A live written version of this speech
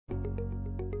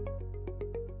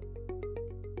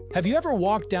Have you ever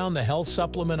walked down the health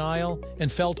supplement aisle and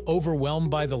felt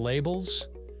overwhelmed by the labels?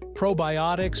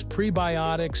 Probiotics,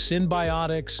 prebiotics,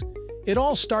 synbiotics, it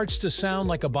all starts to sound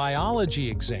like a biology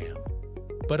exam.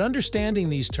 But understanding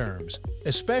these terms,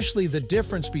 especially the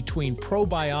difference between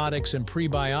probiotics and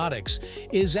prebiotics,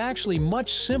 is actually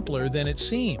much simpler than it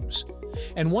seems.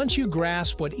 And once you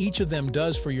grasp what each of them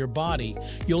does for your body,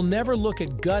 you'll never look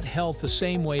at gut health the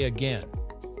same way again.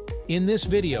 In this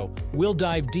video, we'll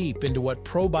dive deep into what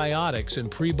probiotics and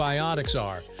prebiotics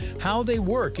are, how they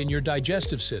work in your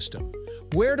digestive system,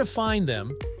 where to find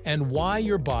them, and why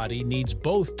your body needs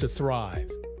both to thrive.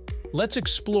 Let's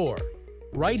explore,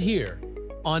 right here,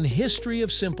 on History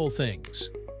of Simple Things.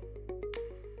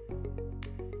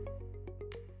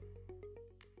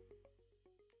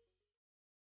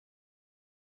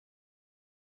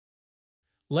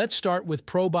 Let's start with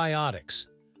probiotics.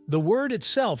 The word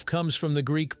itself comes from the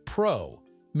Greek pro,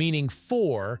 meaning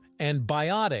for, and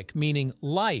biotic, meaning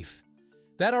life.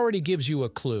 That already gives you a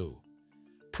clue.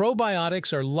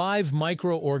 Probiotics are live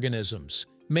microorganisms,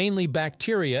 mainly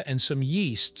bacteria and some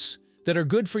yeasts, that are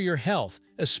good for your health,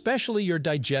 especially your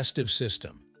digestive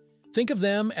system. Think of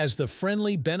them as the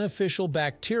friendly, beneficial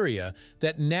bacteria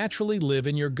that naturally live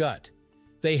in your gut.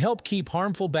 They help keep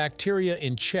harmful bacteria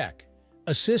in check,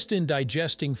 assist in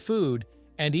digesting food,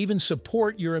 and even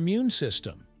support your immune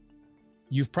system.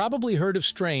 You've probably heard of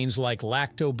strains like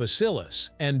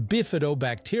Lactobacillus and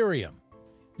Bifidobacterium.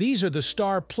 These are the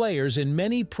star players in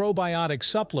many probiotic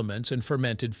supplements and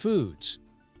fermented foods.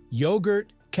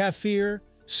 Yogurt, kefir,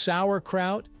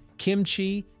 sauerkraut,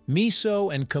 kimchi,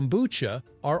 miso, and kombucha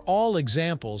are all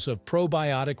examples of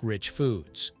probiotic-rich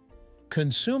foods.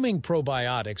 Consuming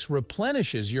probiotics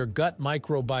replenishes your gut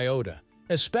microbiota,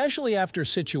 especially after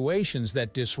situations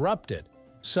that disrupt it,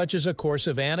 such as a course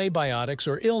of antibiotics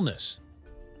or illness.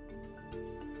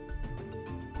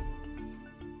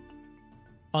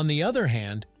 On the other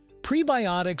hand,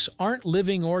 prebiotics aren't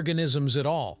living organisms at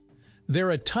all.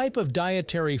 They're a type of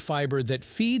dietary fiber that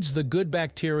feeds the good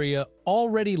bacteria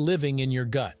already living in your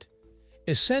gut.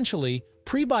 Essentially,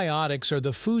 prebiotics are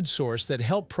the food source that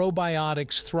help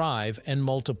probiotics thrive and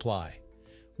multiply.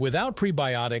 Without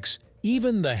prebiotics,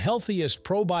 even the healthiest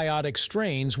probiotic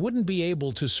strains wouldn't be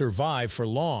able to survive for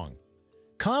long.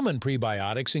 Common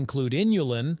prebiotics include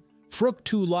inulin,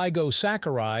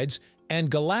 fructooligosaccharides,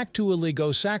 and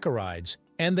galactooligosaccharides,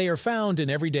 and they are found in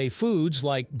everyday foods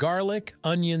like garlic,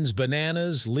 onions,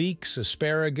 bananas, leeks,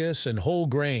 asparagus, and whole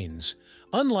grains.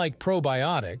 Unlike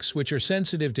probiotics, which are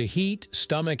sensitive to heat,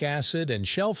 stomach acid, and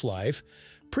shelf life,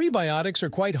 prebiotics are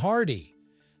quite hardy.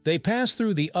 They pass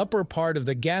through the upper part of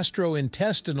the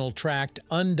gastrointestinal tract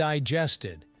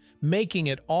undigested, making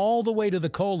it all the way to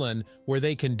the colon where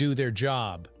they can do their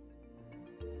job.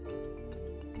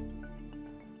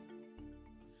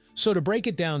 So to break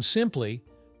it down simply,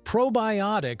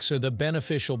 probiotics are the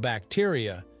beneficial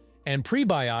bacteria, and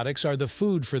prebiotics are the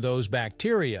food for those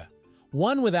bacteria.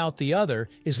 One without the other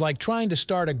is like trying to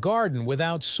start a garden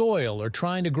without soil or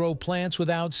trying to grow plants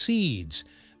without seeds.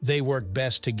 They work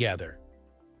best together.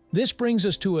 This brings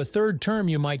us to a third term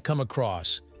you might come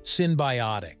across: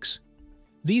 synbiotics.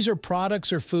 These are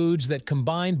products or foods that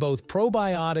combine both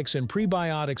probiotics and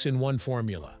prebiotics in one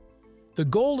formula. The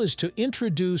goal is to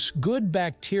introduce good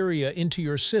bacteria into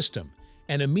your system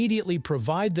and immediately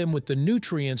provide them with the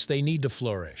nutrients they need to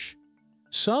flourish.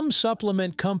 Some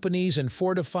supplement companies and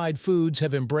fortified foods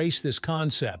have embraced this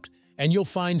concept, and you'll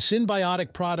find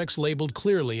symbiotic products labeled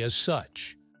clearly as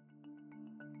such.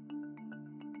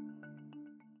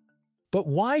 But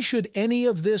why should any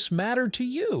of this matter to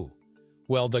you?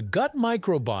 Well, the gut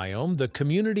microbiome, the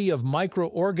community of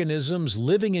microorganisms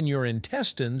living in your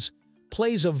intestines,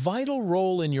 plays a vital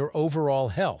role in your overall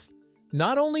health.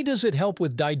 Not only does it help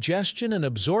with digestion and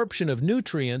absorption of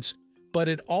nutrients, but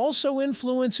it also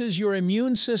influences your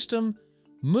immune system,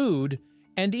 mood,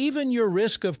 and even your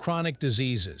risk of chronic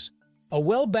diseases. A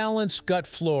well-balanced gut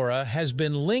flora has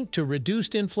been linked to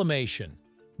reduced inflammation,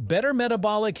 better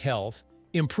metabolic health,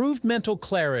 improved mental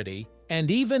clarity,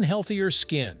 and even healthier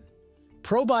skin.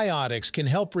 Probiotics can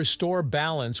help restore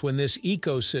balance when this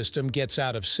ecosystem gets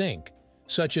out of sync,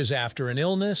 such as after an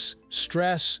illness,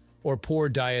 stress, or poor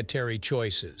dietary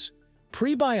choices.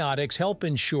 Prebiotics help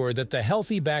ensure that the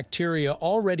healthy bacteria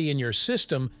already in your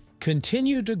system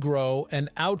continue to grow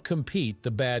and outcompete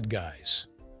the bad guys.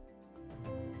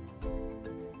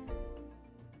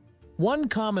 One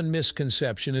common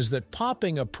misconception is that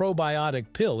popping a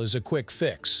probiotic pill is a quick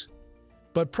fix.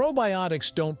 But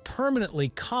probiotics don't permanently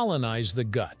colonize the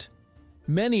gut.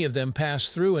 Many of them pass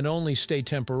through and only stay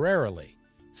temporarily.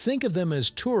 Think of them as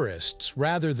tourists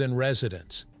rather than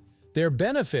residents. Their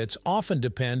benefits often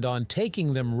depend on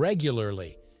taking them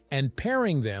regularly and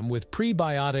pairing them with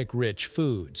prebiotic-rich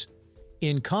foods.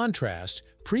 In contrast,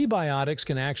 prebiotics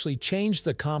can actually change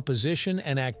the composition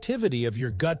and activity of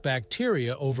your gut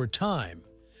bacteria over time,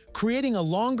 creating a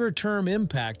longer-term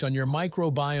impact on your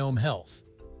microbiome health.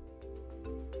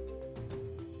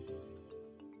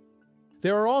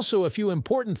 There are also a few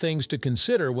important things to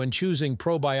consider when choosing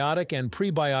probiotic and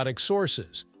prebiotic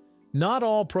sources. Not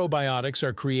all probiotics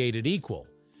are created equal.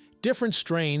 Different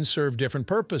strains serve different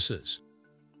purposes.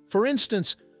 For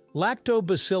instance,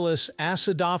 Lactobacillus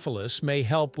acidophilus may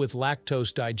help with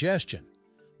lactose digestion,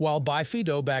 while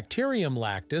Bifidobacterium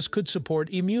lactis could support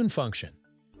immune function.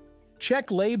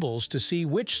 Check labels to see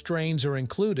which strains are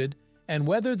included and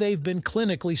whether they've been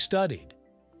clinically studied.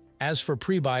 As for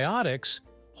prebiotics,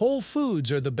 whole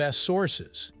foods are the best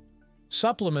sources.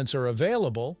 Supplements are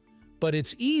available, but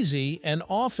it's easy and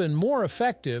often more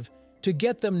effective to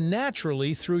get them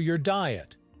naturally through your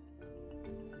diet.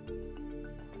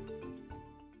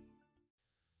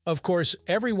 Of course,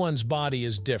 everyone's body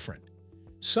is different.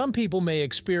 Some people may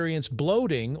experience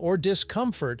bloating or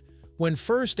discomfort when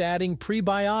first adding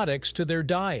prebiotics to their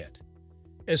diet,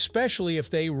 especially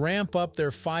if they ramp up their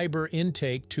fiber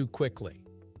intake too quickly.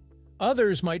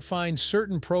 Others might find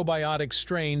certain probiotic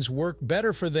strains work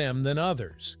better for them than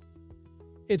others.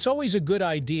 It's always a good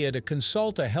idea to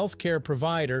consult a healthcare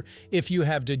provider if you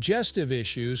have digestive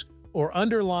issues or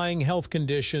underlying health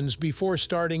conditions before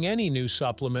starting any new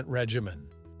supplement regimen.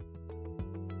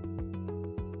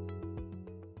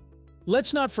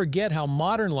 Let's not forget how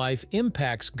modern life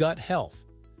impacts gut health.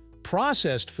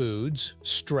 Processed foods,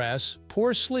 stress,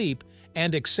 poor sleep,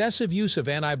 and excessive use of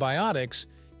antibiotics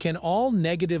can all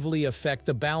negatively affect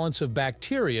the balance of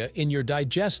bacteria in your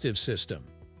digestive system.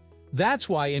 That's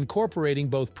why incorporating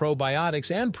both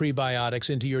probiotics and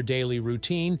prebiotics into your daily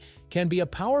routine can be a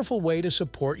powerful way to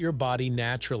support your body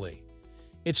naturally.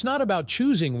 It's not about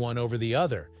choosing one over the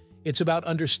other. It's about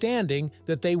understanding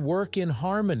that they work in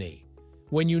harmony.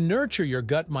 When you nurture your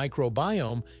gut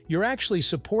microbiome, you're actually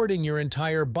supporting your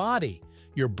entire body,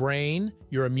 your brain,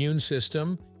 your immune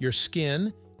system, your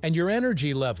skin, and your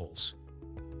energy levels.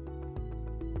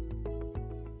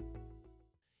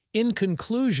 In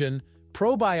conclusion,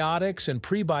 probiotics and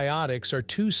prebiotics are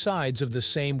two sides of the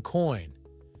same coin.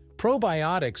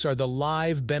 Probiotics are the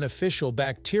live, beneficial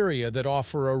bacteria that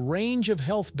offer a range of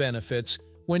health benefits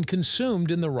when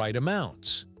consumed in the right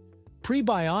amounts.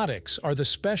 Prebiotics are the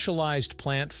specialized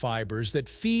plant fibers that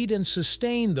feed and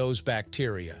sustain those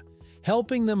bacteria,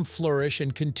 helping them flourish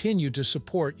and continue to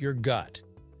support your gut.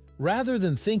 Rather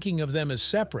than thinking of them as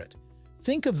separate,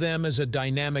 think of them as a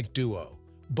dynamic duo,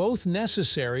 both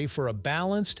necessary for a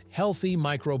balanced, healthy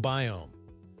microbiome.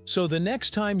 So the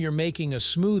next time you're making a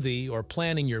smoothie or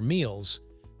planning your meals,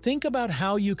 think about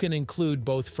how you can include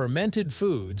both fermented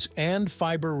foods and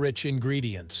fiber-rich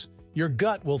ingredients. Your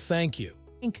gut will thank you.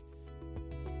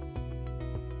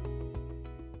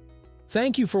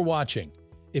 Thank you for watching.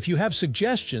 If you have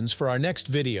suggestions for our next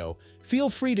video, feel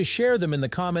free to share them in the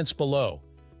comments below.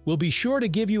 We'll be sure to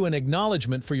give you an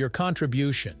acknowledgement for your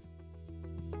contribution.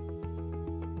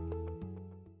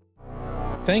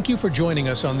 Thank you for joining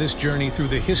us on this journey through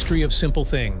the history of simple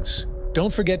things.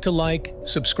 Don't forget to like,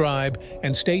 subscribe,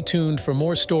 and stay tuned for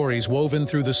more stories woven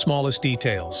through the smallest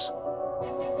details.